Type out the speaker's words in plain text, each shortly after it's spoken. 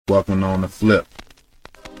Welcome on the flip.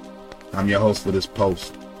 I'm your host for this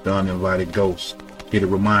post, the uninvited ghost. Here to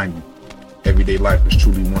remind you, everyday life is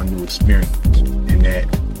truly one new experience, and that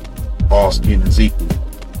all skin is equal.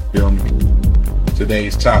 Feel me?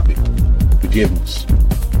 Today's topic, forgiveness.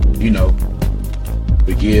 You know,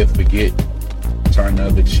 forgive, forget, turn the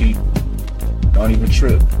other cheek. Don't even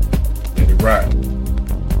trip. Let it ride.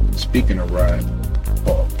 Speaking of ride,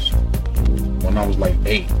 pause. When I was like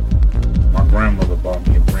 8, my grandmother bought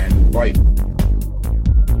me a brand new bike.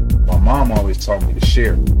 My mom always taught me to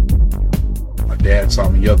share. My dad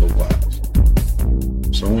taught me otherwise.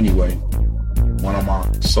 So anyway, one of my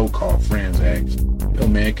so-called friends asked, "Yo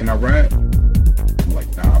man, can I ride?" I'm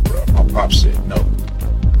like, "Nah bro." My pop said no.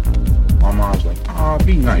 My mom's like,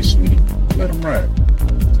 "Be nice, sweetie. Let him ride."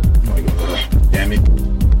 I'm like, damn it.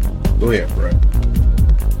 Go ahead, bro.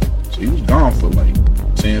 So he was gone for like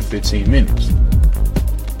 10, 15 minutes.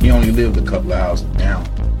 He only lived a couple of hours down.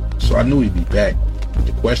 So I knew he'd be back. But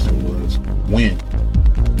the question was, when?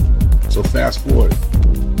 So fast forward.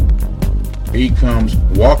 Here he comes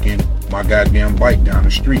walking my goddamn bike down the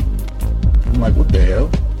street. I'm like, what the hell?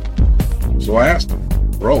 So I asked him,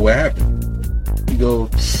 "Bro, what happened?" He goes,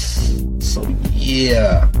 "So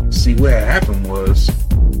yeah. See, what happened was,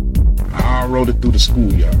 I rode it through the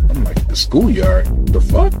schoolyard." I'm like, "The schoolyard? The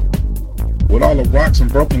fuck? With all the rocks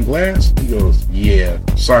and broken glass?" He goes, "Yeah,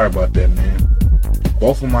 sorry about that, man.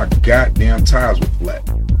 Both of my goddamn tires were flat."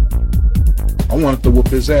 I wanted to whoop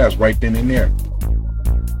his ass right then and there.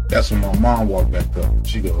 That's when my mom walked back up.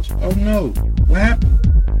 She goes, "Oh no, what happened?"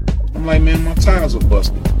 I'm like, "Man, my tires are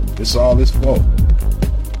busted. It's all his fault.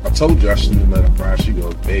 I told you I shouldn't have let him ride." She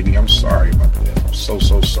goes, "Baby, I'm sorry about that. I'm so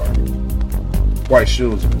sorry. Quite sure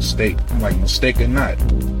it was a mistake." I'm like, "Mistake or not,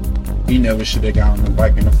 he never should have got on the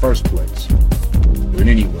bike in the first place." But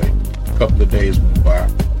anyway, a couple of days went by.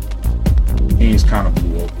 Things kind of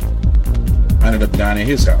blew over. I ended up down at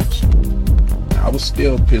his house. I was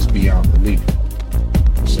still pissed beyond belief.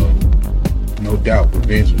 So, no doubt,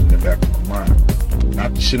 revenge was in the back of my mind.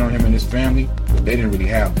 Not to shit on him and his family, but they didn't really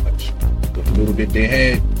have much. But the little bit they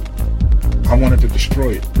had, I wanted to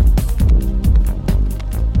destroy it.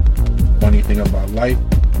 Funny thing about life,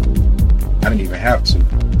 I didn't even have to.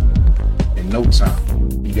 In no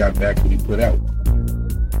time, he got back what he put out.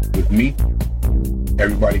 With me,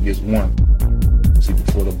 everybody gets one. See,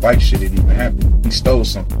 before the bike shit had even happened, he stole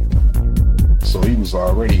something. So he was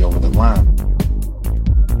already over the line.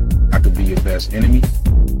 I could be your best enemy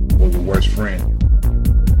or your worst friend.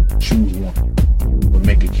 Choose one, but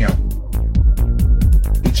make it count.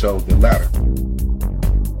 He chose the latter.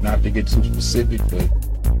 Not to get too specific, but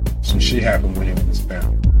some shit happened with him and his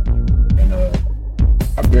family. And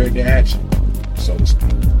I buried the action, so to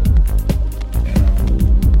speak. And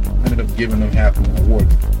I ended up giving him half of my award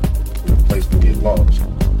to the place where he had lost.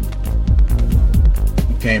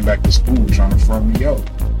 He came back to school trying to front me out.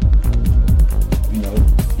 You know,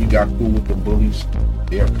 he got cool with the bullies.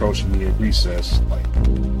 They approached me at recess, like,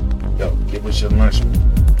 "Yo, give us your lunch.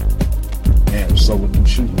 Man, what's up with them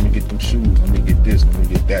shoes? Let me get them shoes. Let me get this. Let me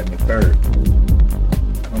get that and the third."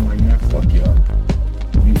 And I'm like, "Man, fuck y'all."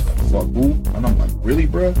 He was like, "Fuck who?" And I'm like, "Really,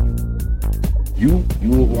 bro? You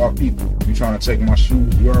of all people, you trying to take my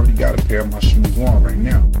shoes? You already got a pair of my shoes on right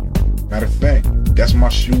now. Matter of fact, that's my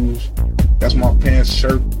shoes, that's my pants,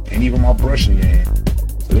 shirt, and even my brush in your hand."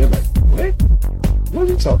 So they're like, "What? What are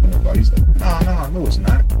you talking about?" He's like, "Nah, no, it's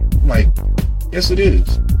not." I'm like, "Yes, it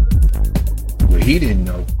is." What he didn't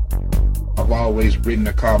know, I've always written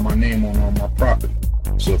to call my name on all my property.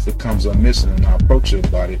 So if it comes up missing and I approach you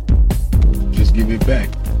about it, just give it back.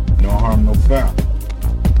 No harm, no foul.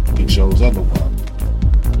 He chose otherwise.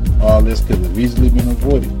 All this could have easily been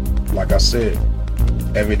avoided. Like I said,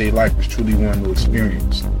 everyday life is truly one new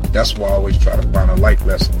experience. That's why I always try to find a life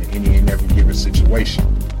lesson in any and every given situation.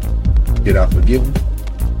 Did I forgive him?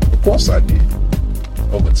 Of course I did.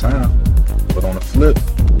 Over time. But on the flip,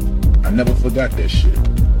 I never forgot that shit.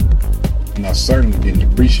 And I certainly didn't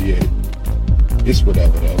appreciate it. It's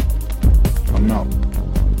whatever though. I'm out.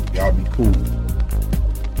 Y'all be cool.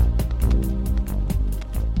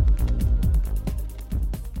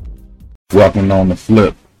 Welcome on the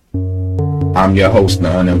flip. I'm your host, the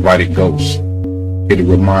uninvited ghost. Here to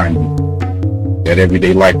remind you that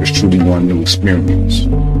everyday life is truly one new experience,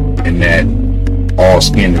 and that all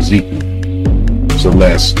skin is equal. So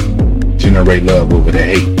let's generate love over the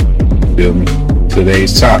hate. Feel me?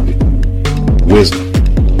 Today's topic, wisdom.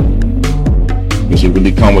 Does it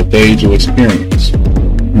really come with age or experience?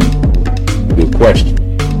 Good question.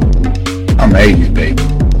 I'm 80s baby,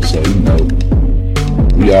 so you know,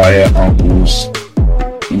 we all had uncles,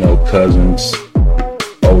 you know, cousins,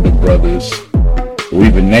 older brothers. or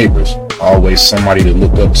even neighbors, always somebody to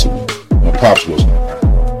look up to when Pops wasn't around.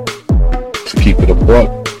 To keep it a buck,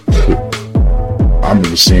 I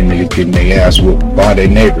remember seeing niggas getting their ass whooped by their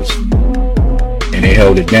neighbors, and they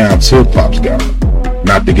held it down till Pops got them.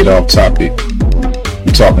 Not to get off topic,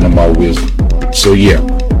 we're talking about wisdom. So yeah,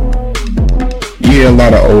 a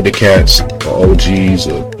lot of older cats or OGs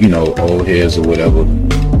or, you know, old heads or whatever,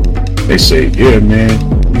 they say, yeah, man,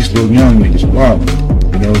 these little young niggas wild,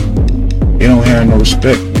 you know, they don't have no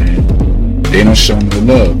respect, man. They don't show no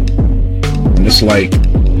love. And it's like,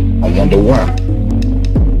 I wonder why.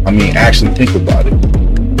 I mean, actually think about it.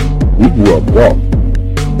 We grew up raw.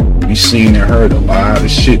 We seen and heard a lot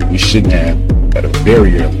of shit we shouldn't have at a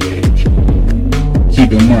very early age.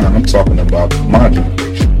 Keep in mind, I'm talking about my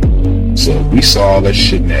generation. So we saw all that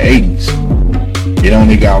shit in the 80s. It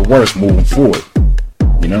only got worse moving forward,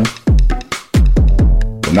 you know?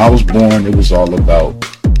 When I was born, it was all about,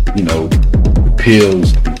 you know, the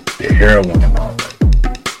pills, the heroin and all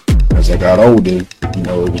that. As I got older, you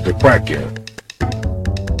know, it was the crack era.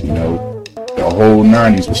 You know, the whole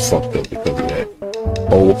 90s was fucked up because of that.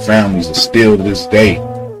 Whole families are still to this day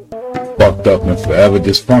fucked up and forever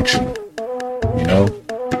dysfunctional, you know?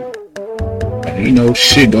 And you know,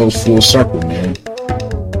 shit goes full circle, man.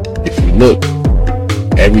 If you look,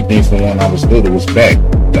 everything from when I was little was back.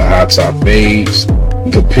 The high top fades,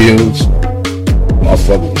 the pills,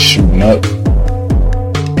 motherfuckers was shooting up,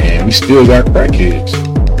 and we still got crackheads.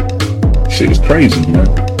 Shit is crazy, you know?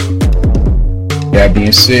 That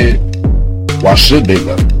being said, why should they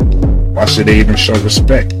love? Why should they even show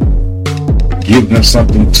respect? Give them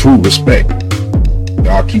something to respect.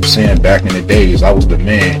 Y'all keep saying back in the days I was the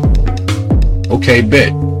man. Okay,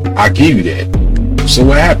 bet. I give you that. So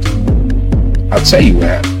what happened? I'll tell you what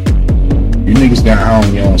happened. You niggas got out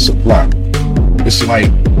on your own supply. It's like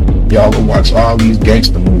y'all go watch all these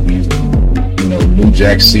gangster movies, you know, New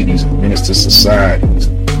Jack Cities, Minister Societies,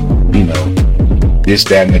 you know, this,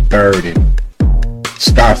 that, and the third, and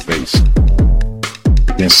Scarface,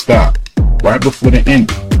 then stop right before the end,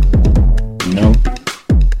 you know.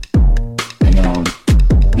 And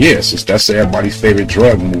yes, that's everybody's favorite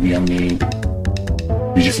drug movie. I mean,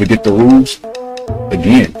 did you forget the rules?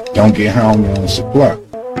 Again, don't get high on your own supply,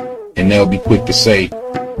 and they'll be quick to say,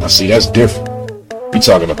 "I see, that's different. You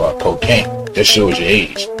talking about cocaine? That shows your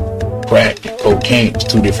age. Crack and cocaine is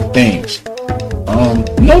two different things."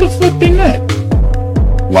 No, the fuck they not.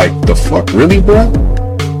 Like, the fuck, really, bro?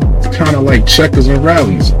 It's kind of like checkers and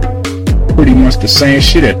rallies. Pretty much the same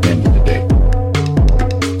shit at the end of the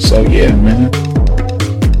day. So, yeah, man.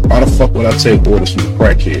 Why the fuck would I take orders from a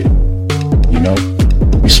crackhead? You know?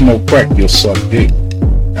 You smoke crack, you'll suck dick.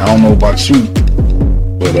 I don't know about you,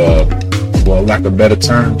 but, for a lack of better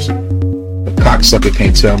terms, a cocksucker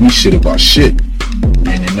can't tell me shit about shit.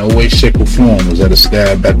 And in no way, shape, or form was that a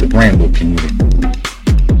stab at the Granville community.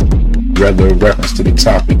 Rather a reference to the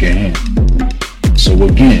topic at hand. So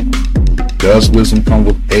again, does wisdom come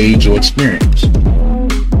with age or experience?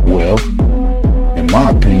 Well, in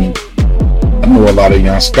my opinion, I know a lot of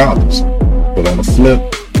young scholars, but on the flip,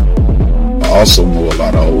 I also know a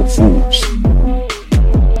lot of old fools.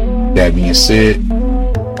 That being said,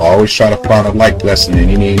 I always try to find a life lesson in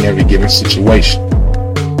any and every given situation.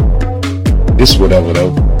 It's whatever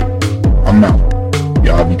though. I'm out.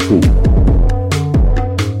 Y'all be cool.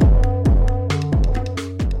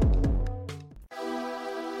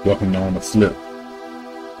 Welcome to On the Flip.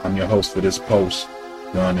 I'm your host for this post,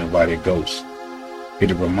 the Uninvited Ghost. Here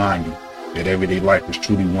to remind you that everyday life is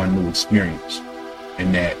truly one new experience,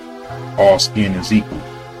 and that all skin is equal.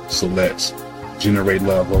 So let's generate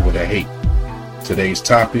love over the hate. Today's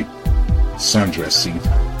topic, sundress season.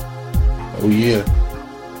 Oh yeah,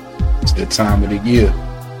 it's the time of the year.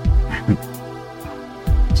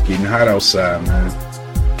 It's getting hot outside, man.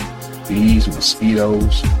 Bees,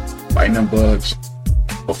 mosquitoes, lightning bugs,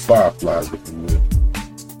 or fireflies, if you will.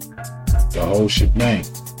 The whole shebang.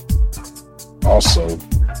 Also,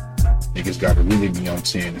 niggas gotta really be on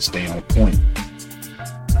 10 and stay on point.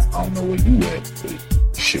 I don't know where you at,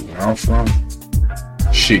 but shit, where I'm from,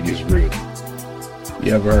 shit gets real.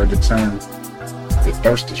 You ever heard the term, the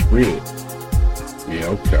thirst is real? Yeah,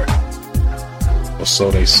 okay. Or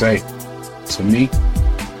so they say. To me,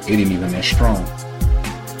 it ain't even that strong.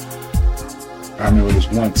 I remember this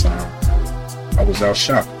one time, I was out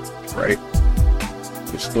shopping, right?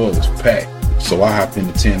 The store was packed, so I hopped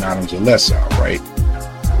into 10 items or less out, right?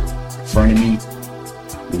 In front of me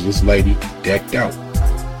was this lady decked out.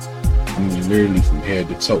 I mean, literally from head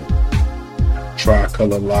to toe.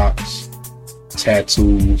 Tri-color locks,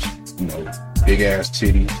 tattoos, you know, big ass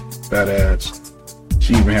titties, fat ass.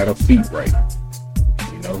 She even had her feet right,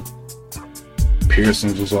 you know.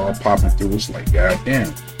 piercings was all popping through. It's like,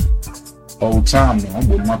 goddamn. Whole time though, I'm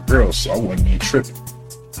with my girl, so I wasn't even tripping.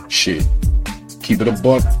 Shit. Keep it a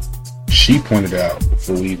buck. She pointed out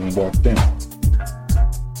before we even walked in.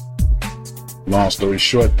 Long story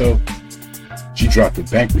short though, she dropped the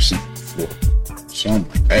bank receipt before. So I'm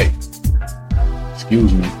like, hey,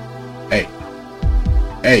 excuse me.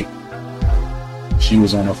 Hey. She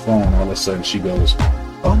was on her phone, all of a sudden she goes,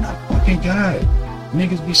 oh my fucking God.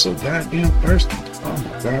 Niggas be so goddamn thirsty. Oh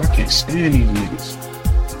my God, I can't stand these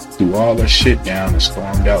niggas. Threw all her shit down and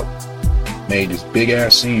stormed out. Made this big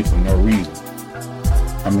ass scene for no reason.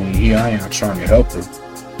 I mean, here I am trying to help her.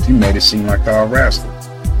 She made it seem like I harassed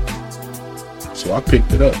her. So I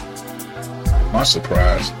picked it up. My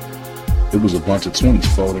surprise, it was a bunch of 20s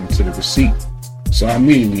folded into the receipt. So I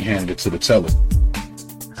immediately handed it to the teller.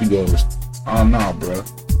 She goes, oh nah, bruh.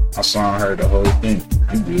 I saw her the whole thing.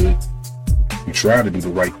 You good. You tried to do the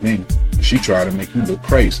right thing, and she tried to make you look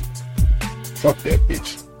crazy. Fuck that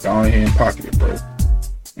bitch. Go ahead and pocket it, bro.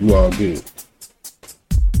 You all good.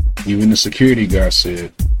 Even the security guard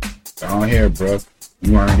said, go ahead, bro.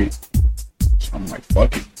 You earned it. So I'm like,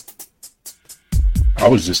 fuck it. I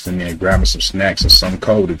was just in there grabbing some snacks and some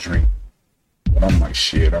cold to drink. But I'm like,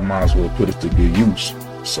 shit, I might as well put it to good use.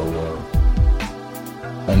 So,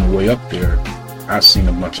 on the way up there, I seen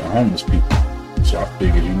a bunch of homeless people. So I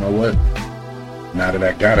figured, you know what? Now that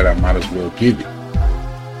I got it, I might as well give it.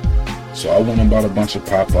 So I went and bought a bunch of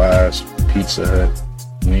Popeyes, Pizza Hut,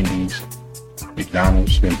 Wendy's,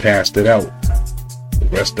 McDonald's, then passed it out. The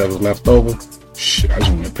rest of it left over, shit, I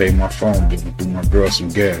just want to pay my phone bill and do my girl some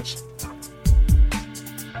gas.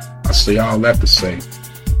 I say all that to say,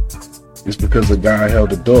 just because a guy held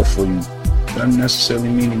the door for you doesn't necessarily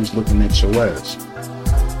mean he was looking at your ass.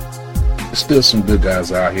 There's still some good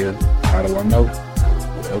guys out here. How do I know?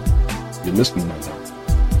 Well, you're listening to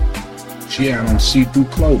them. She had on see-through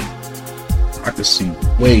clothing. I could see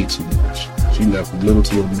way too much. She left little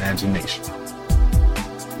to imagination.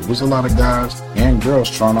 There was a lot of guys and girls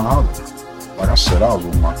trying to holler. Like I said, I was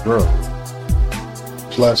with my girl.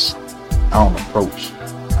 Plus, I don't approach.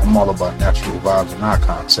 I'm all about natural vibes and eye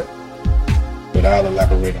contact. But I'll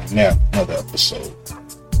elaborate on that another episode.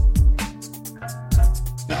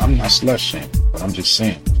 Now, I'm not slut shaming, but I'm just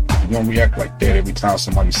saying, if you're gonna react like that every time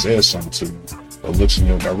somebody says something to you or looks in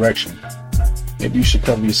your direction, maybe you should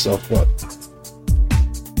cover yourself up.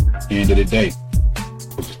 At the end of the day,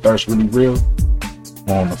 was the thirst really real?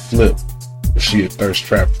 Or on the flip, was she a thirst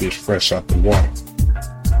trap fish fresh out the water?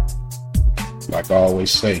 Like I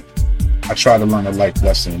always say, I try to learn a life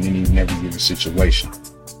lesson in any and every given situation.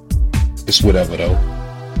 It's whatever though.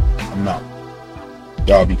 I'm out.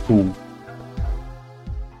 Y'all be cool.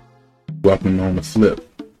 Welcome on the flip.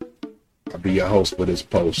 I'll be your host for this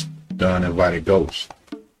post, the Uninvited Ghost.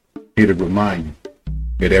 Here to remind you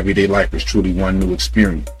that everyday life is truly one new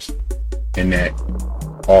experience, and that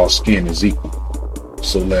all skin is equal.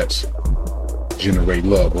 So let's generate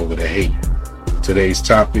love over the hate. Today's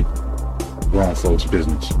topic, grown folks'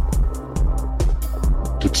 business.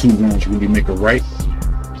 Do two wrongs really make a right?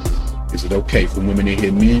 Is it okay for women to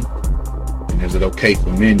hit men? And is it okay for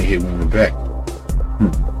men to hit women back?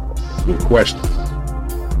 Good question.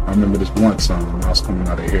 I remember this one time when I was coming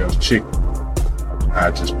out of Harold's Chicken. I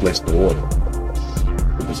just placed the order.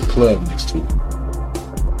 There was a club next to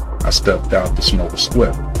it. I stepped out to smoke a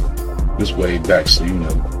square. This way back, so you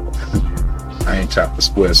know, I ain't chopped the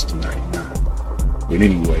squares since 99. But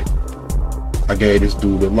anyway, I gave this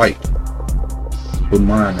dude a light. Put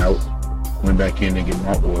mine out. Went back in to get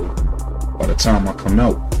my order. By the time I come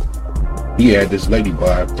out, he had this lady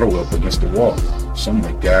by her throat up against the wall. So I'm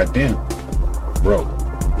like, goddamn, bro,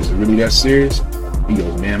 is it really that serious? He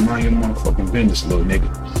goes, man, mind your motherfucking business, little nigga.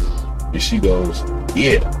 And she goes,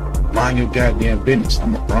 yeah, mind your goddamn business.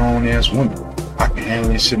 I'm a grown ass woman. I can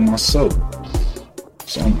handle this shit myself.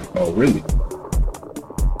 So I'm like, oh, really?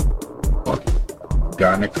 Fuck it.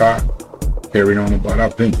 Got in the car, carried on about our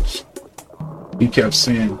business. He kept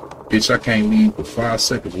saying, bitch, I can't leave for 5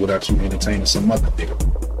 seconds without you entertaining some other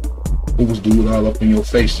nigga. Who was dude all up in your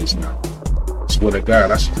face just now? Swear to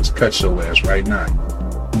God, I should just cut your ass right now.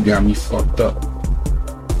 You got me fucked up.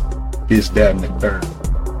 This, that, and the third.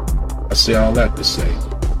 I say all that to say,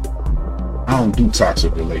 I don't do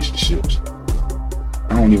toxic relationships.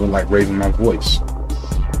 I don't even like raising my voice.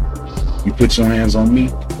 You put your hands on me,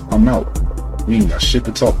 I'm out. We ain't got shit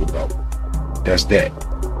to talk about. That's that.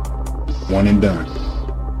 One and done.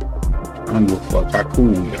 I don't give a fuck how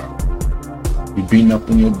cool we are. You beating up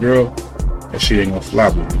on your girl, that shit ain't gonna fly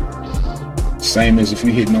with me. Same as if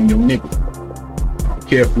you hitting on your nigga. I don't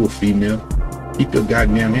care if you're a female. Keep your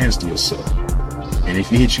goddamn hands to yourself. And if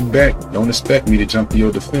he hit you back, don't expect me to jump to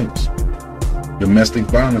your defense. Domestic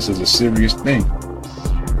violence is a serious thing.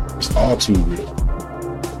 It's all too real.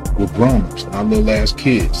 We're grown-ups, not little ass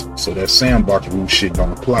kids, so that sandbox rule shit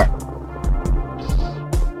don't apply.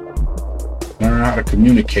 Learn how to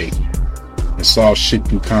communicate and solve shit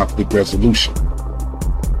through conflict resolution.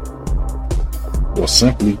 Or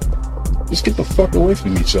simply, just get the fuck away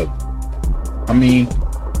from each other. I mean,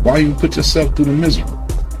 why you put yourself through the misery?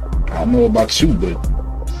 I don't know about you, but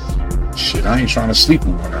shit, I ain't trying to sleep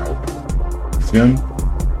with 1 hour. You feel me?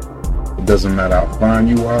 It doesn't matter how fine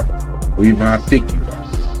you are, or even how thick you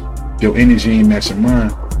are. If your energy ain't matching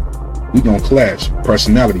mine, we gon' clash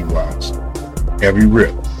personality-wise. Every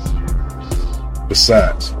rip.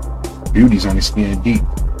 Besides, beauty's only skin deep,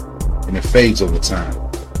 and it fades over time.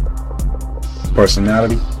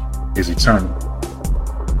 Personality is eternal.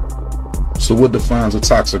 So what defines a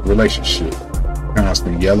toxic relationship?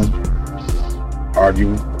 Constant yelling,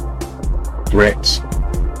 arguing, threats,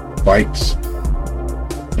 fights,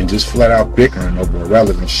 and just flat out bickering over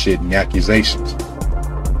irrelevant shit and accusations.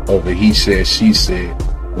 Over he said, she said,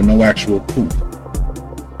 with no actual proof.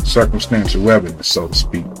 Circumstantial evidence, so to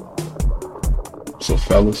speak. So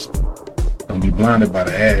fellas, don't be blinded by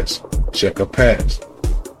the ass, check her past.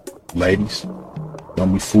 Ladies,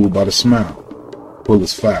 don't be fooled by the smile, pull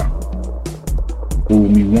is foul. Fool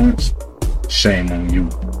me once, shame on you.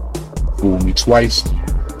 Fool me twice,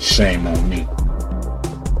 shame on me.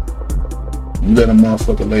 You let a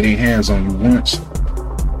motherfucker lay their hands on you once,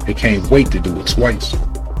 they can't wait to do it twice.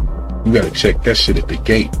 You gotta check that shit at the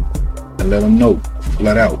gate and let them know,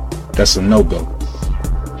 flat out, that's a no-go.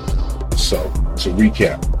 So, to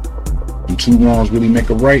recap, do 2 wrongs really make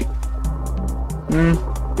a right?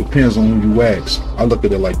 Depends on who you ask. I look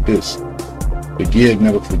at it like this. Forgive,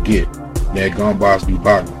 never forget. That gone bys be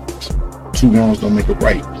bygones. 2 wrongs don't make a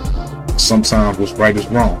right. Sometimes what's right is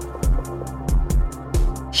wrong.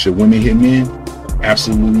 Should women hit men?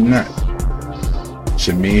 Absolutely not.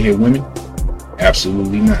 Should men hit women?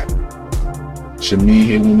 Absolutely not. Should men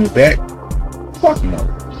hit women back? Fuck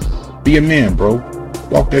no. Be a man, bro.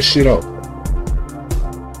 Walk that shit up.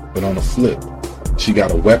 But on the flip, she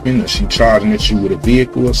got a weapon or she charging at you with a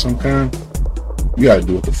vehicle of some kind, you gotta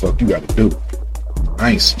do what the fuck you gotta do.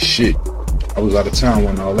 I ain't see shit. I was out of town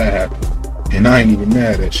when all that happened, and I ain't even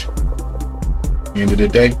mad at you. End of the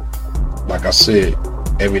day, like I said,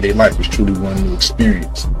 everyday life is truly one new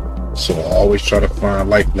experience. So I always try to find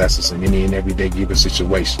life lessons in any and everyday given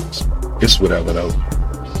situations. It's whatever though.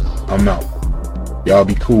 I'm out. Y'all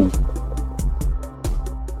be cool.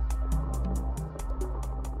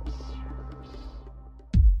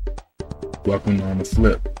 Welcome to On the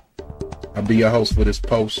Flip. I'll be your host for this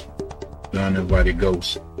post, the Uninvited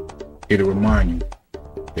Ghost. Here to remind you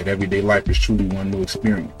that everyday life is truly one new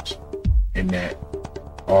experience, and that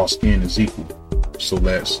all skin is equal. So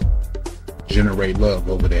let's generate love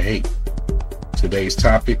over the hate. Today's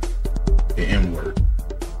topic, the N-word.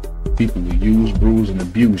 People will use, bruise, and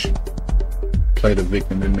abuse you, play the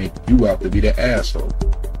victim and make you out to be the asshole.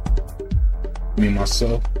 Me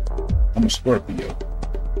myself, I'm a Scorpio.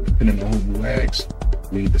 Depending on who you ask,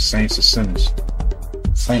 we the saints or sinners.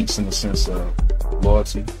 Saints in the sense of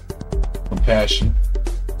loyalty, compassion,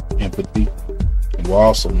 empathy, and we're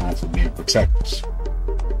also known for being protectors.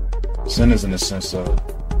 Sinners in the sense of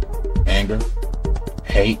anger,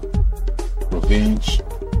 hate, revenge,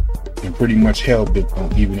 and pretty much hell-bent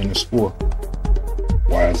on even in the sport.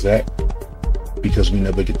 Why is that? Because we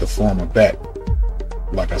never get the former back.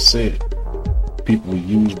 Like I said, people will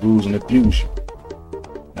use, bruise, and abuse you.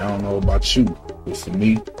 I don't know about you, but for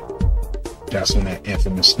me, that's when that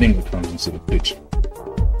infamous stinger comes into the picture.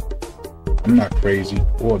 I'm not crazy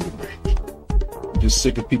or deranged. I'm just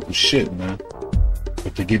sick of people's shit, man.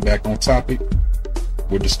 But to get back on topic,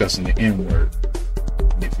 we're discussing the N-word.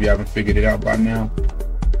 And if you haven't figured it out by now,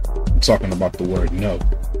 I'm talking about the word no.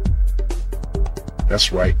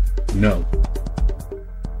 That's right, no.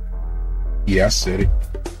 Yeah, I said it.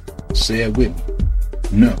 Say it with me.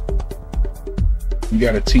 No. You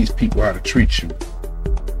gotta teach people how to treat you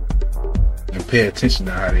and pay attention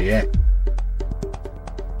to how they act.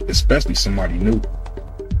 Especially somebody new.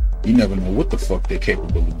 You never know what the fuck they're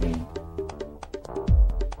capable of doing.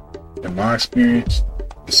 In my experience,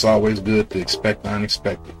 it's always good to expect the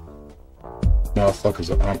unexpected. Motherfuckers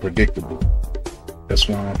are unpredictable. That's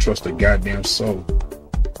why I don't trust a goddamn soul.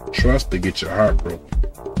 Trust to get your heart broken.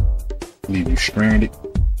 Leave you stranded,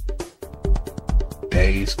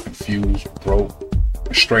 dazed, confused, broke,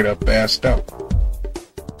 and straight up passed out.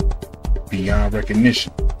 Beyond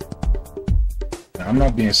recognition. Now, I'm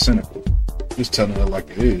not being cynical. Just telling it like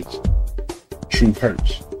it is. Truth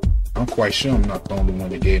hurts. I I'm quite sure I'm not the only one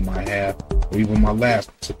that gave my half or even my last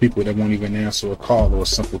to people that won't even answer a call or a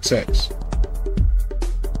simple text.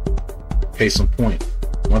 Case in point,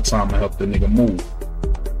 one time I helped a nigga move.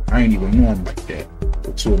 I ain't even know him like that,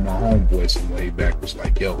 but two of my homeboys from way back was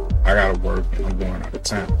like, yo, I gotta work and I'm going out of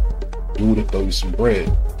town. Dude to throw you some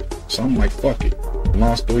bread. So I'm like, fuck it.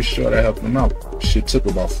 Long story short, I helped him out. Shit took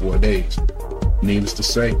about 4 days. Needless to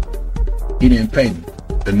say, he didn't pay me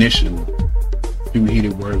initially. Few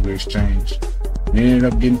heated words were exchanged. And it ended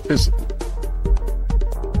up getting physical.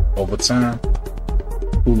 Over time,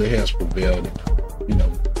 cooler heads prevailed and,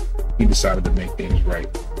 he decided to make things right.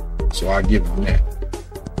 So I give him that.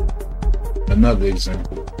 Another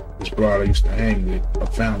example, this broad I used to hang with, her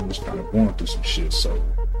family was kind of going through some shit, so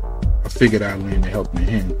I figured I'd lend a helping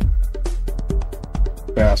hand.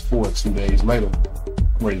 Fast forward 2 days later,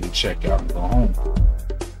 I'm ready to check out and go home.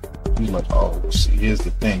 He's like, oh, see, here's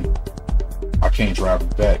the thing. I can't drive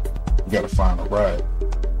it back. You gotta find a ride.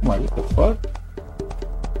 I'm like, what the fuck?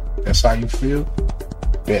 That's how you feel?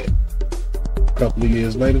 Bet. A couple of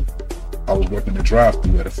years later, I was working the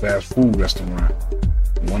drive-thru at a fast food restaurant.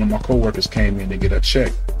 And one of my coworkers came in to get her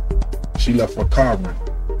check. She left her car running.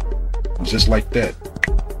 And just like that,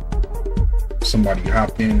 somebody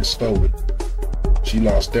hopped in and stole it. She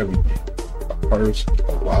lost everything. A purse,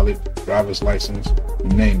 a wallet, driver's license, you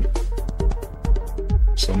name it.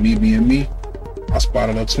 So me being me, I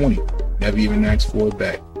spotted her 20. Never even asked for it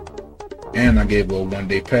back. And I gave her a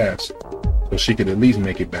 1-day pass so she could at least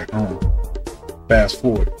make it back home. Fast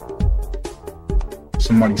forward.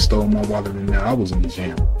 Somebody stole my wallet and now I was in the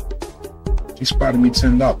jam. She spotted me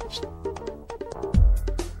 $10.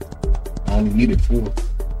 I only needed 4,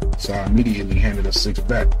 so I immediately handed her 6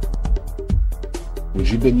 back. Would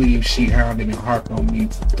you believe she hounded and harped on me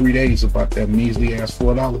for 3 days about that measly ass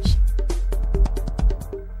 $4?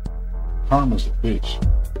 Karma's a bitch.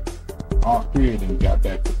 All 3 of them got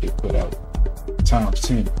back what they put out. Times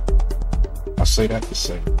 10. I say that to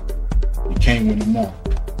say, you can't win them all.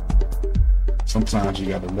 Sometimes you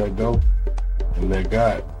gotta let go and let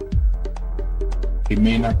God. He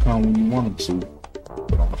may not come when you want him to,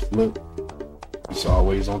 but on the flip, he's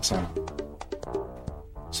always on time.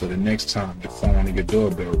 So the next time the phone on your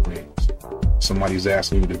doorbell rings, somebody's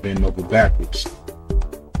asking you to bend over backwards,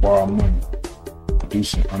 borrow money, do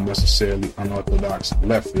some unnecessarily unorthodox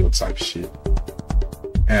left field type shit,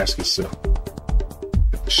 ask yourself,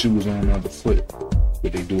 if the shoe was on the other foot,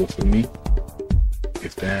 would they do it for me?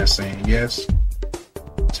 If the answer ain't yes,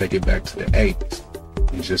 take it back to the 80s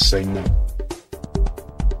and just say no.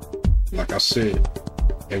 Like I said,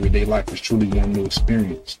 everyday life is truly one new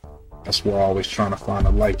experience. That's why I'm always trying to find a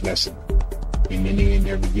life lesson in any and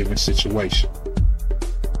every given situation.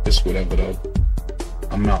 It's whatever though.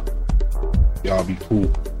 I'm out. Y'all be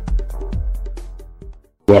cool.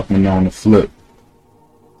 Welcome on the flip.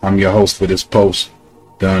 I'm your host for this post,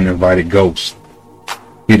 the uninvited ghost.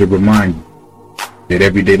 Here to remind you that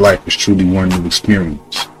everyday life is truly one new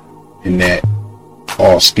experience and that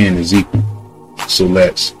all skin is equal. So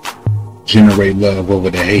let's generate love over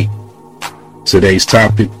the hate. Today's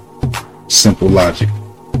topic, simple logic.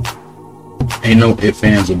 Ain't no ifs,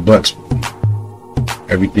 ands, or buts.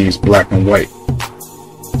 Everything's black and white.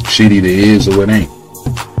 Shit either is or it ain't.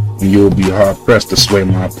 And you'll be hard pressed to sway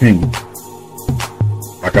my opinion.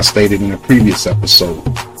 Like I stated in a previous episode,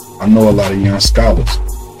 I know a lot of young scholars,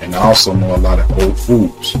 and I also know a lot of old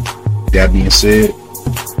fools. That being said,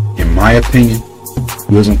 in my opinion,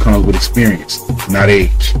 wisdom comes with experience, not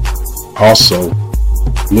age. Also,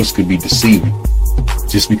 looks could be deceiving.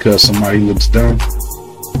 Just because somebody looks dumb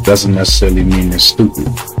doesn't necessarily mean they're stupid.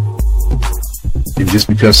 And just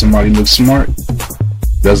because somebody looks smart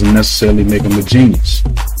doesn't necessarily make them a genius.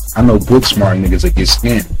 I know book smart niggas that get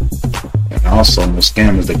scammed, and I also know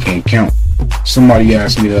scammers that can't count. Somebody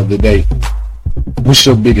asked me the other day, what's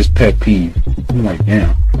your biggest pet peeve? I'm like,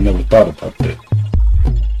 damn, I never thought about that.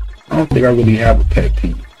 I don't think I really have a pet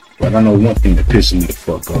peeve, but I know one thing that pisses me the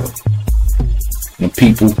fuck off. When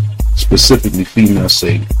people, specifically females,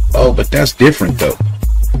 say, oh, but that's different though.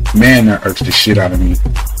 Man, that irks the shit out of me.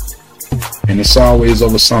 And it's always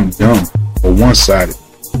over something dumb or one-sided.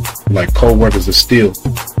 Like co-workers are still.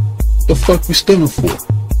 The fuck you stealing for?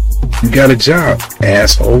 You got a job,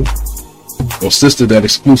 asshole. Or sister that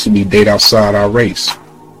exclusively date outside our race.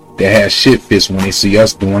 That has shit fits when they see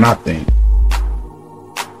us doing our thing.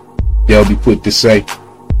 They'll be quick to say,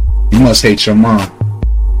 you must hate your mom.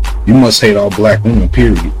 You must hate all black women,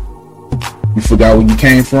 period. You forgot where you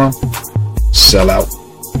came from? Sell out.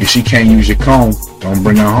 If she can't use your comb, don't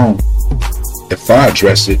bring her home. If I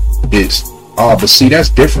address it, it's, oh, but see, that's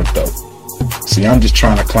different though. See, I'm just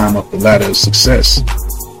trying to climb up the ladder of success.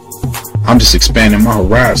 I'm just expanding my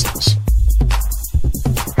horizons.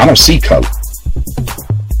 I don't see color.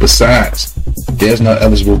 Besides, there's no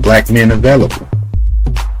eligible black men available.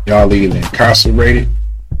 Y'all either incarcerated,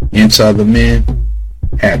 into other men,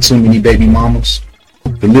 had too many baby mamas.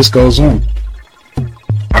 The list goes on.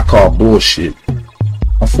 I call bullshit.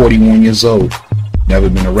 I'm 41 years old. Never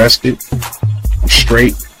been arrested. I'm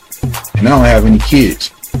straight. And I don't have any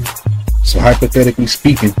kids. So hypothetically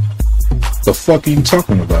speaking, the fuck are you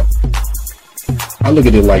talking about? I look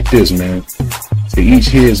at it like this, man. To each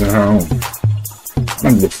his and her own. I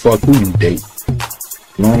don't give a fuck who you date.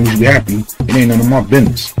 As long as you happy, it ain't none of my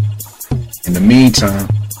business. In the meantime,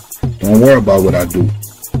 don't worry about what I do.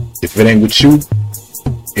 If it ain't with you,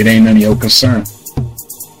 it ain't none of your concern.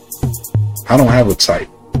 I don't have a type.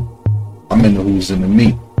 I'm into who's into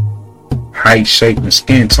me. Height, shape, and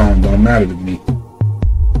skin tone don't matter to me.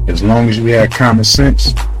 As long as you had common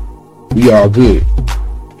sense, we all good.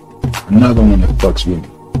 Another one that fucks with me.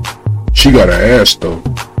 She got her ass though.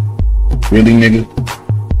 Really, nigga?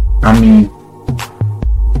 I mean,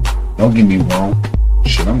 don't get me wrong.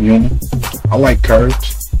 Shit, I'm human. I like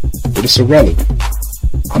curves, but it's irrelevant.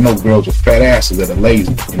 I know girls with fat asses that are lazy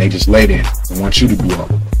and they just lay there and want you to do all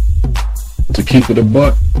of it. To keep it a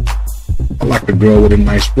buck, I like a girl with a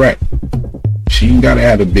nice rack. She ain't gotta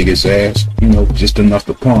have the biggest ass, just enough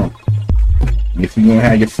to pump. And if you're gonna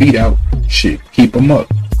have your feet out, shit, keep them up.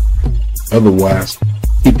 Otherwise,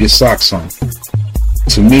 keep your socks on.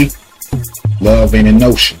 To me, love ain't a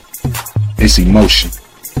notion, it's emotion.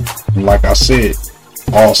 And like I said,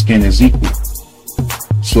 all skin is equal.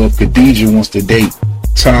 So if Khadijah wants to date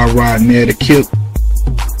Tyrod near the Kip,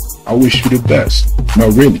 I wish you the best. No,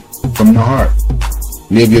 really, from the heart.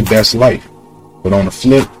 Live your best life. But on the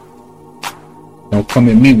flip, don't come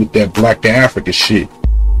at me with that Black to Africa shit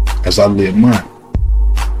as I live mine.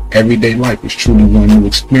 Everyday life is truly one new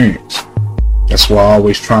experience. That's why I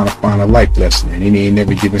always trying to find a life lesson in any and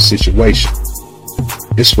every given situation.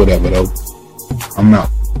 It's whatever though. I'm out.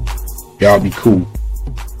 Y'all be cool.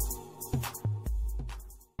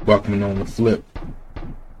 Welcome on the flip.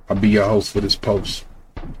 I'll be your host for this post,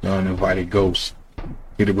 the uninvited ghost.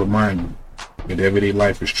 Here to remind you that everyday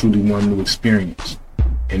life is truly one new experience,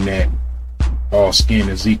 and that all skin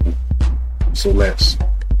is equal. So let's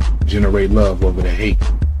generate love over the hate.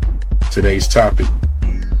 Today's topic,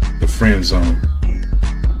 the friend zone.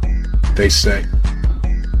 They say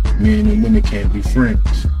men and women can't be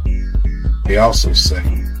friends. They also say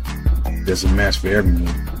there's a match for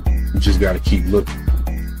everyone. You just gotta keep looking.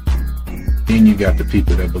 Then you got the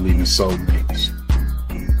people that believe in soulmates.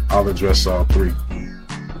 I'll address all three.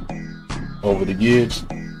 Over the years,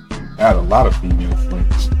 I had a lot of female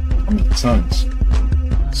friends. I mean, tons.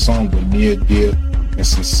 Some were near, dear, and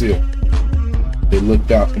sincere. They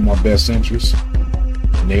looked out for my best interests,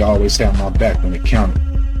 and they always had my back when it counted.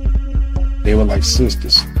 They were like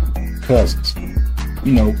sisters, cousins,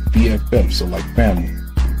 BFFs, so like family.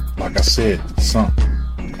 Like I said, some.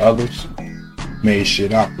 Others made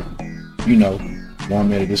shit awkward. One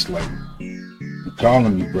minute it's like, you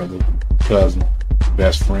calling me brother, cousin,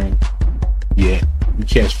 best friend. Yeah, you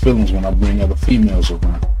catch feelings when I bring other females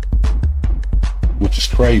around, which is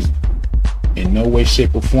crazy. In no way,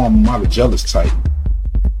 shape, or form am I the jealous type.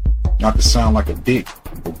 Not to sound like a dick,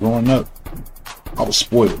 but growing up, I was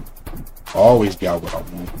spoiled. I always got what I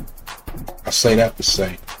wanted. I say that to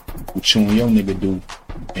say, what you and your nigga do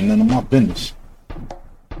ain't none of my business.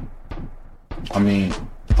 I mean,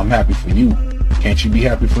 I'm happy for you. Can't you be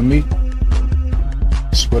happy for me?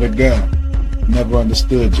 Swear to God, never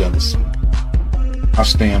understood jealousy. I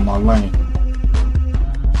stay in my lane.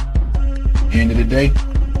 End of the day,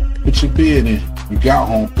 put your bid in. You got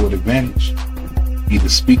home court advantage. Either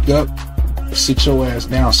speak up or sit your ass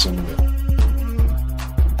down somewhere.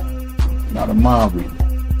 Not a mind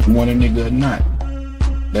reader. You want a nigga or not,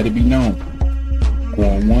 let it be known.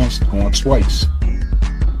 Going once, going twice.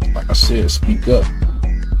 Like I said, speak up.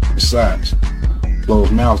 Besides,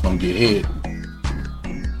 closed mouths don't get hit.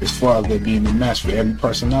 As far as there being a match for every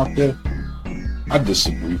person out there, I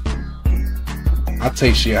disagree. I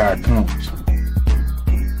take shit how it comes.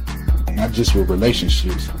 Not just with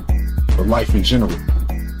relationships, but life in general.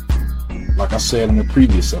 Like I said in the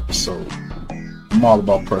previous episode, I'm all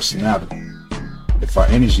about personality. If our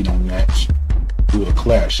energy don't match, we'll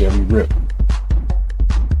clash every rip.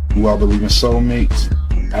 Do I believe in soulmates?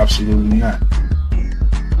 Absolutely not.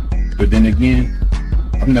 But then again,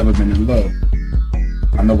 I've never been in love.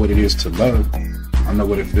 I know what it is to love. I know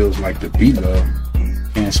what it feels like to be loved.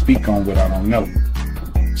 Can't speak on what I don't know.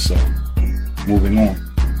 So, moving on.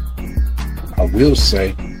 I will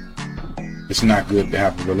say, it's not good to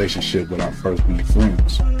have a relationship without first being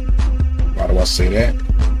friends. do I say that?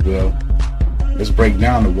 Well, let's break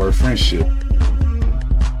down the word friendship.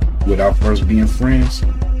 Without first being friends,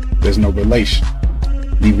 there's no relation.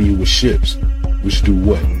 Leaving you with ships, which do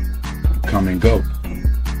what? Come and go.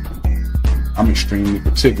 I'm extremely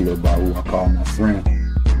particular about who I call my friend,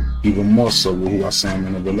 even more so with who I say I'm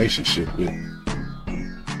in a relationship with.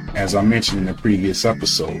 As I mentioned in the previous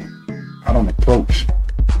episode, I don't approach.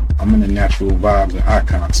 I'm in the natural vibes and eye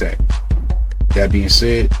contact. That being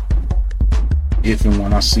said, if and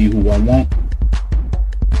when I see who I want,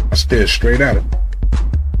 I stare straight at her.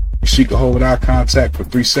 If she could hold eye contact for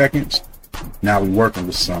 3 seconds, now we working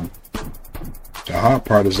with something. The hard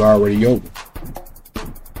part is already over.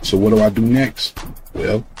 So what do I do next?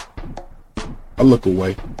 Well, I look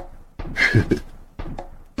away.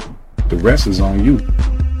 The rest is on you.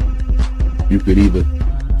 You could either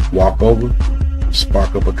walk over,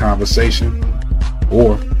 spark up a conversation,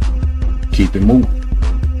 or keep it moving.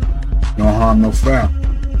 No harm, no foul.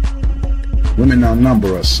 Women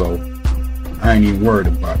outnumber us, so I ain't even worried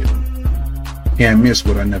about it. Can't miss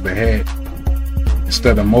what I never had.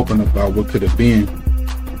 Instead of moping about what could have been,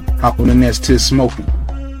 hop on the next tit smoking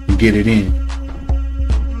and get it in.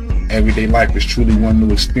 Everyday life is truly one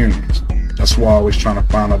new experience. That's why I'm always trying to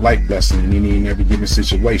find a life lesson in any and every given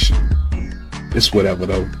situation. It's whatever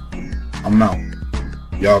though. I'm out.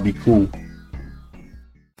 Y'all be cool.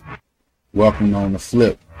 Welcome on the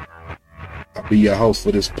flip. I'll be your host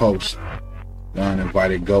for this post, the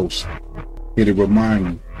uninvited ghost. Here to remind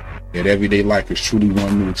you that everyday life is truly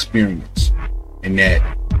one new experience, and that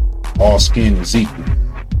all skin is equal.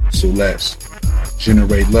 So let's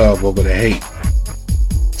generate love over the hate.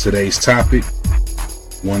 Today's topic,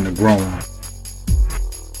 one to grow on.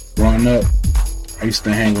 Growing up, I used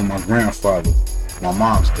to hang with my grandfather, my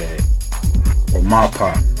mom's dad, or my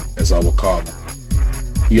pop, as I would call him.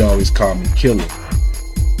 He always called me Killer.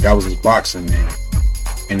 That was his boxing name,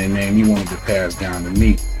 and the name he wanted to pass down to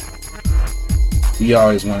me. He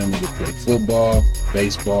always wanted me to play football,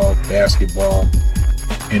 baseball, basketball,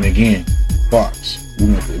 and again, box. We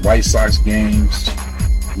went to White Sox games,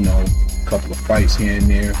 a couple of fights here and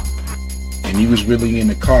there, and he was really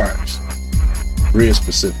into cards, bridge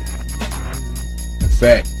specific. In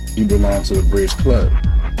fact, he belonged to the Bridge Club.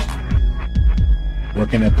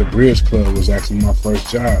 Working at the Bridge Club was actually my first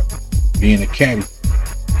job, being a caddy.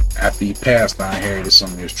 After he passed, I inherited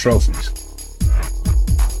some of his trophies.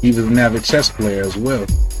 He was an avid chess player as well.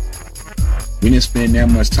 We didn't spend that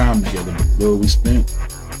much time together, but the we spent,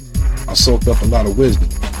 I soaked up a lot of wisdom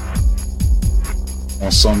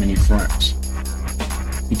on so many fronts.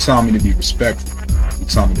 He taught me to be respectful. He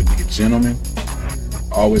taught me to be a gentleman,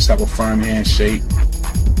 always have a firm handshake,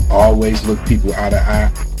 always look people eye to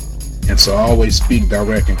eye, and to always speak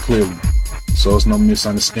direct and clearly, so there's no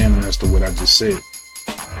misunderstanding as to what I just said.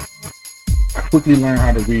 I quickly learned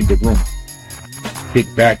how to read the room,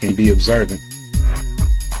 kick back and be observant.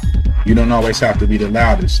 You don't always have to be the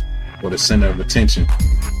loudest or the center of attention.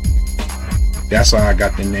 That's how I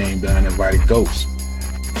got the name The Uninvited Ghost.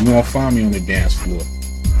 You won't find me on the dance floor.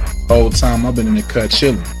 The whole time I've been in the cut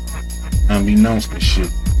chilling, unbeknownst to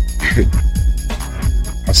shit.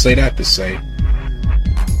 I say that to say,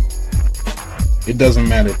 it doesn't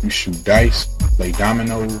matter if you shoot dice, play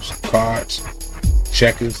dominoes, cards,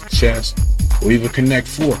 checkers, chess, or even Connect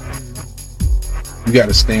 4. You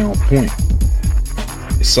gotta stay on point.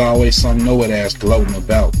 It's always some know-it ass gloating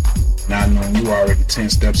about, not knowing you already 10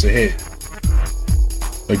 steps ahead.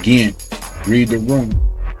 Again, read the room.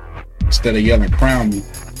 Instead of yelling crown me,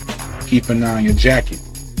 keep an eye on your jacket.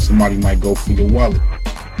 Somebody might go for your wallet.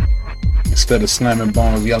 Instead of slamming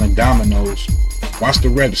bones yelling dominoes, watch the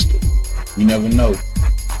register. You never know.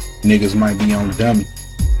 Niggas might be on dummy.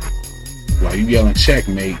 While you yelling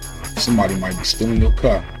checkmate, somebody might be stealing your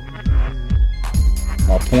car.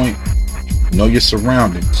 My point, know your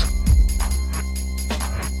surroundings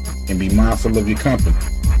and be mindful of your company.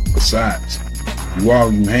 Besides, you are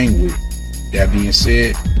who you hang with. That being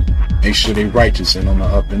said, make sure they righteous and on the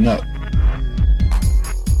up and up.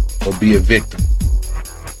 Or be a victim.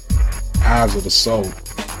 Eyes of the soul.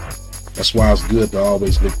 That's why it's good to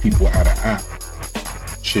always look people eye to eye.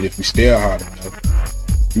 Shit, if you stare hard enough,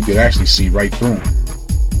 you could actually see right through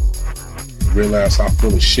them. Realize how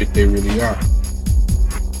full of shit they really are.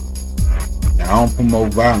 Now, I don't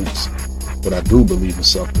promote violence, but I do believe in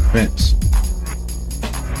self-defense.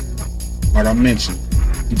 Like I mentioned,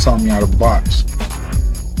 he taught me how to box.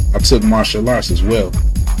 I took martial arts as well.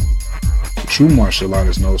 The true martial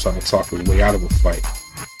artist knows how to talk his way out of a fight.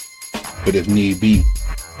 But if need be,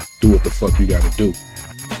 do what the fuck you gotta do.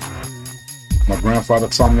 My grandfather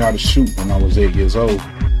taught me how to shoot when I was 8 years old.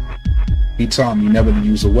 He taught me never to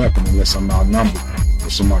use a weapon unless I'm outnumbered or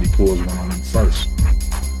somebody pulls one on me first.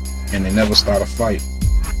 And they never start a fight,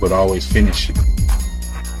 but always finish it.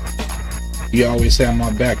 He always had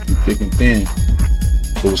my back through thick and thin,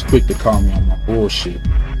 but was quick to call me on my bullshit.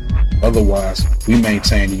 Otherwise, we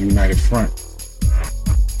maintained a united front.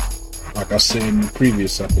 Like I said in the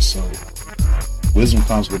previous episode, wisdom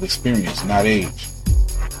comes with experience, not age.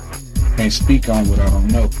 Can't speak on what I don't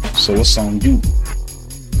know, so it's on you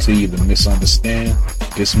to either misunderstand,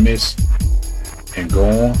 dismiss, and go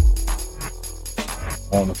on.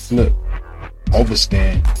 On the flip,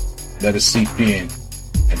 overstand, let it seep in,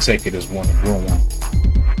 and take it as one to grow on.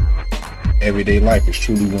 Everyday life is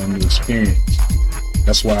truly one new experience.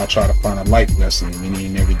 That's why I try to find a life lesson in any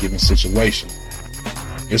and every given situation.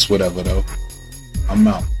 It's whatever though. I'm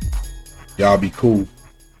out. Y'all be cool.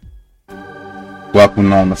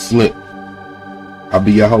 Welcome on the flip. I'll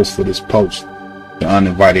be your host for this post, the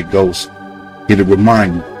uninvited ghost, here to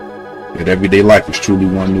remind you that everyday life is truly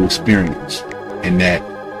one new experience, and that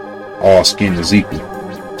all skin is equal.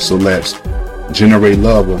 So let's generate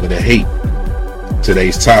love over the hate.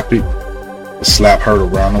 Today's topic, the slap heard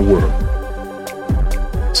around the world.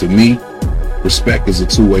 To me, respect is a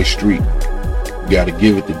two-way street. You gotta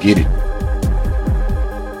give it to get it.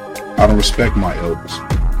 I don't respect my elders.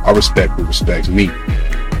 I respect who respects me.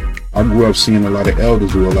 I grew up seeing a lot of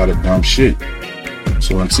elders do a lot of dumb shit.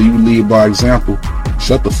 So until you lead by example,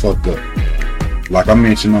 shut the fuck up. Like I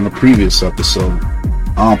mentioned on the previous episode,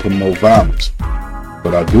 I don't promote violence,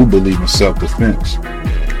 but I do believe in self-defense.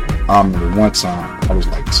 I remember one time, I was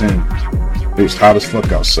like 10. It was hot as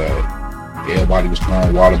fuck outside. Everybody was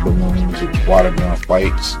throwing water balloons, it was water gun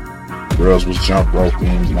fights. Girls was jump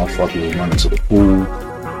roping, motherfuckers was running to the pool,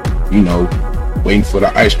 waiting for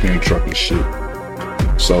the ice cream truck and shit.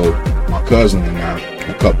 So my cousin and I,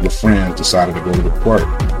 and a couple of friends, decided to go to the park.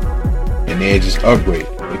 And they had just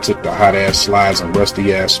upgraded. They took the hot ass slides and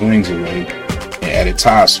rusty ass swings away and added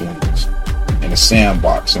tire swings and a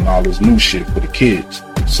sandbox and all this new shit for the kids.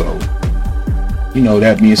 So,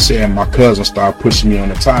 that being said, my cousin started pushing me on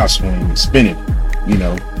the tire swing and spinning,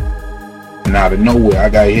 And out of nowhere, I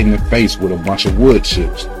got hit in the face with a bunch of wood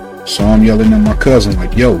chips. So I'm yelling at my cousin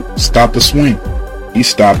like, yo, stop the swing. He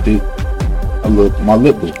stopped it. My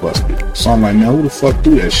lip was busted. So I'm like, man, who the fuck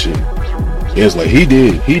threw that shit? He was like, he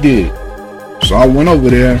did. So I went over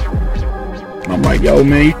there and I'm like, yo,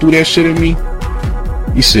 man, you threw that shit at me?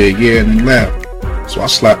 He said, yeah, and then laughed. So I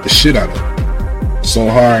slapped the shit out of him so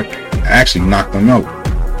hard, I actually knocked him out.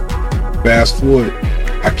 Fast forward,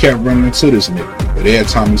 I kept running into this nigga, but every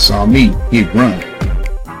time he saw me, he'd run.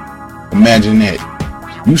 Imagine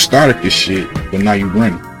that. You started this shit, but now you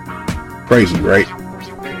running. Crazy, right?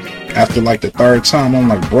 After like the third time, I'm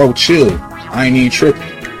like, bro, chill. I ain't even tripping.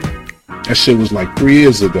 That shit was like 3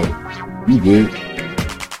 years ago. You good?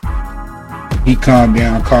 He calmed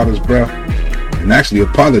down, caught his breath, and actually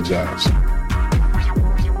apologized.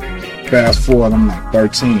 Fast forward, I'm like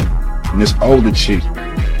 13, and this older chick,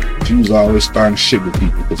 she was always starting shit with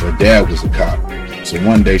people because her dad was a cop. So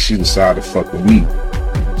one day she decided to fuck with me.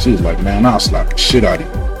 She was like, man, I'll slap the shit out of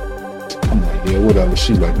you. I'm like, yeah, whatever.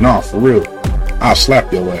 She's like, nah, for real. I'll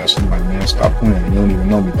slap your ass. I'm like, man, stop playing. You don't even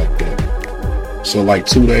know me like that. So like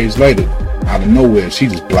 2 days later, out of nowhere, she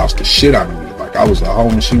just bloused the shit out of me. Like I was a hoe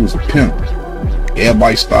and she was a pimp.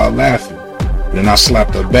 Everybody started laughing. Then I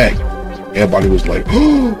slapped her back. Everybody was like,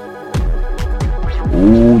 oh,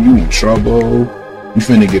 ooh, you in trouble. You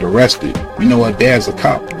finna get arrested. You know her dad's a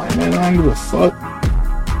cop. I'm like, man, I don't give a fuck.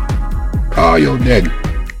 Call your daddy.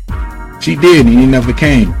 She did and he never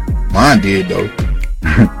came. Mine did though.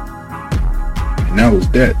 And that was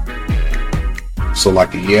that. So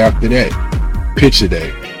like a year after that, picture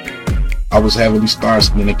that, I was heavily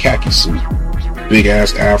starched in a khaki suit. Big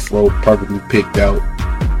ass afro, perfectly picked out.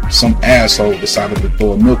 Some asshole decided to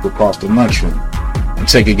throw a milk across the lunchroom. And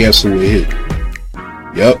take a guess who it hit.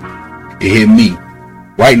 Yup, it hit me.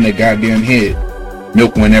 Right in the goddamn head.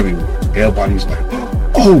 Milk went everywhere. Everybody was like,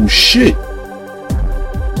 oh shit.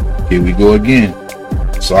 Here we go again.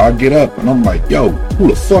 So I get up and I'm like, yo, who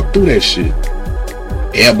the fuck threw that shit?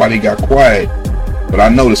 Everybody got quiet, but I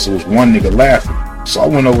noticed it was one nigga laughing. So I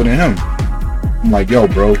went over to him. I'm like, yo,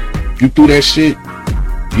 bro, you threw that shit?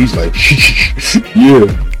 He's like, yeah.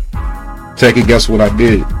 Take a guess what I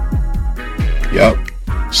did. Yup,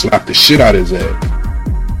 slapped the shit out of his ass.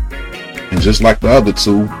 And just like the other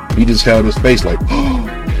two, he just held his face like, oh.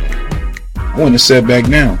 I wouldn't have sat back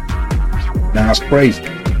down. Now it's crazy.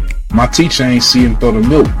 My teacher ain't see him throw the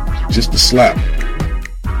milk, just the slap.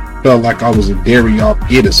 Felt like I was a dairy off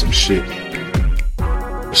kid or some shit.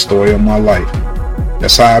 The story of my life.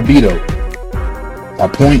 That's how I be though. My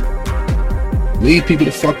point, Leave people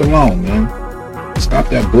the fuck alone, man. Stop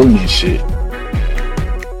that bullying shit.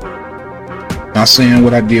 Not saying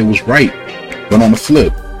what I did was right, but on the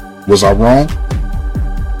flip, was I wrong?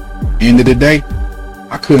 End of the day,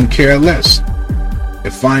 I couldn't care less.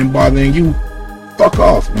 If I ain't bothering you, fuck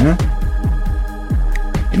off, man.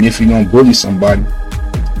 And if you gonna bully somebody,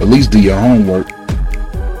 at least do your homework.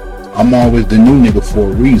 I'm always the new nigga for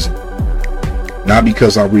a reason. Not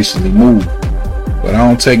because I recently moved, but I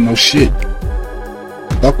don't take no shit.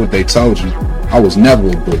 Fuck what they told you. I was never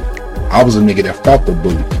a bully. I was a nigga that fought the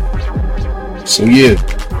bully. So yeah,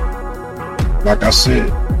 like I said,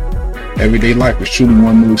 everyday life is truly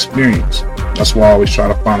one new experience. That's why I always try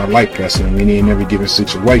to find a life lesson in every given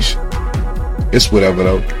situation. It's whatever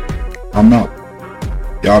though. I'm out.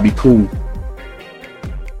 Y'all be cool.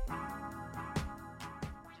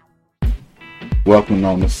 Welcome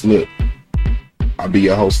on the flip. I'll be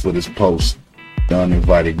your host for this post, the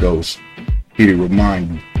uninvited ghost, here to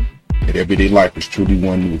remind you that everyday life is truly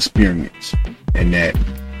one new experience and that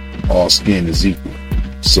all skin is equal.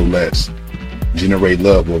 So let's generate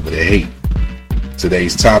love over the hate.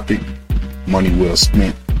 Today's topic, money well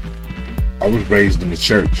spent. I was raised in the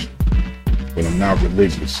church, but I'm not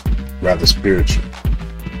religious, rather spiritual.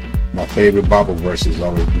 My favorite Bible verse has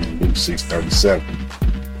always been Luke 6:37.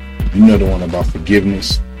 You know, the one about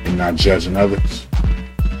forgiveness and not judging others.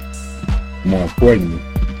 More importantly,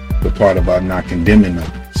 the part about not condemning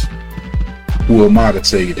others. Who am I to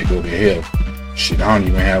tell you to go to hell? Shit, I don't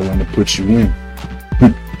even have one to put you in.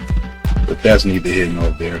 But that's neither here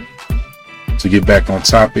nor there. To get back on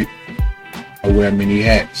topic, I wear many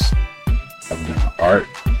hats. I've done art,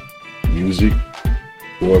 music,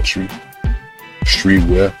 poetry,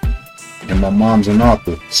 streetwear, and my mom's an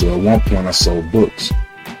author, so at one point I sold books.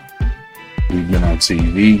 We've been on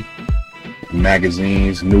TV,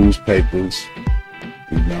 magazines, newspapers.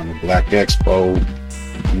 We've done the Black Expo,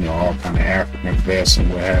 all kind of African fests and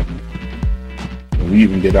what have you. And we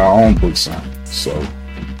even did our own book signing. So,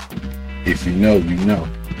 if you know, you know.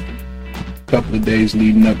 A couple of days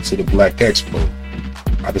leading up to the Black Expo,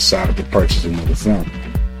 I decided to purchase another phone.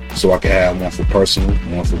 So I could have one for personal,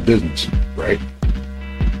 one for business, right?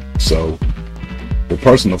 So, the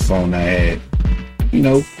personal phone I had,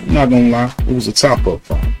 I'm not gonna lie, it was a top-up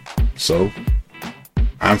phone. So,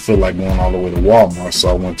 I didn't feel like going all the way to Walmart, so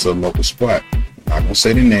I went to a local spot. Not gonna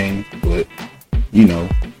say the name, but,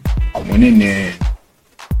 I went in there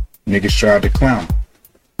and niggas tried to clown me.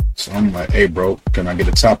 So I'm like, hey bro, can I get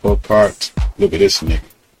a top-up card? Look at this nigga.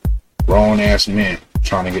 Grown-ass man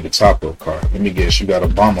trying to get a top-up card. Let me guess, you got a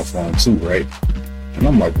bomber phone too, right? And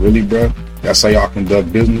I'm like, really, bro? That's how y'all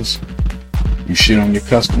conduct business? You shit on your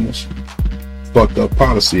customers? Fucked up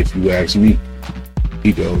policy if you ask me.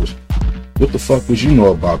 He goes, what the fuck would you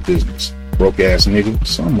know about business, broke ass nigga?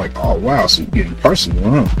 So I'm like, oh wow, so you getting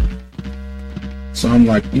personal, huh? So I'm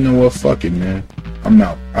like, you know what, fuck it, man. I'm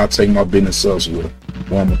out. I'll take my business elsewhere.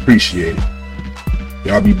 Well, I'm appreciated.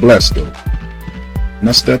 Y'all be blessed though. And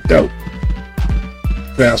I stepped out.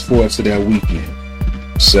 Fast forward to that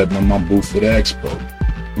weekend, setting up my booth for the expo.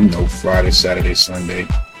 Friday, Saturday, Sunday,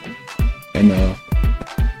 and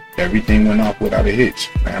everything went off without a hitch.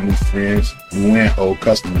 Family, friends, new and old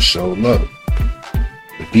customers showed love.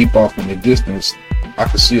 The deep off in the distance, I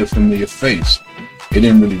could see a familiar face. It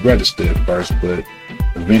didn't really register at first, but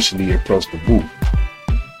eventually he approached the booth.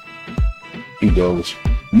 He goes,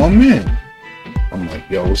 my man. I'm like,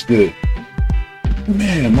 yo, what's good?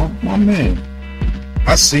 Man, my man.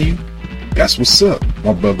 I see you. That's what's up.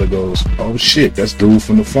 My brother goes, oh shit, that's dude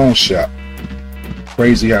from the phone shop.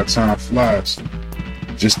 Crazy how time flies.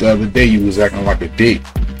 Just the other day you was acting like a dick.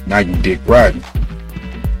 Now you dick riding.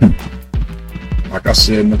 Like I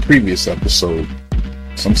said in the previous episode,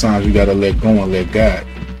 sometimes you gotta let go and let God.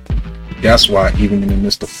 That's why even in the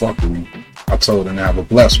midst of fuckery, I told him to have a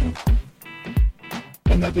blessed one.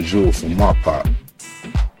 Another jewel from my pop.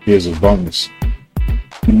 Here's a bonus.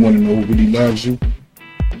 You wanna know who really loves you?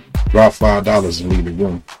 Drop $5 and leave the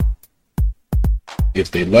room. If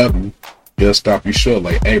they love you, they'll stop you short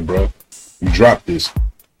like, hey bro, you dropped this.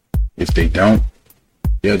 If they don't,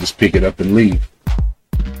 they'll just pick it up and leave.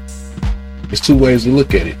 There's two ways to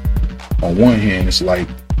look at it. On one hand, it's like,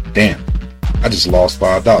 damn, I just lost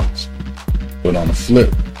 $5. But on the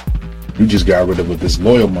flip, you just got rid of a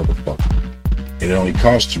disloyal motherfucker. And it only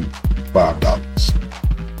cost you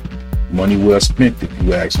 $5. Money well spent if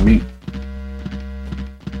you ask me.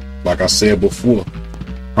 Like I said before,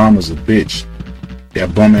 karma's a bitch.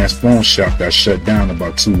 That bum ass phone shop got shut down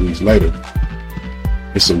about 2 weeks later.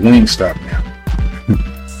 It's a Wingstop now.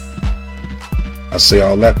 I say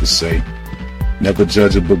all that to say, never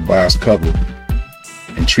judge a book by its cover,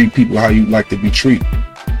 and treat people how you like to be treated.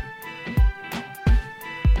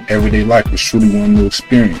 Everyday life is truly one new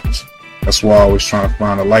experience. That's why I always trying to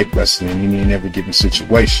find a life lesson in any and every given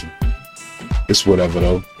situation. It's whatever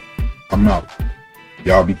though. I'm out.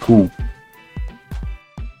 Y'all be cool.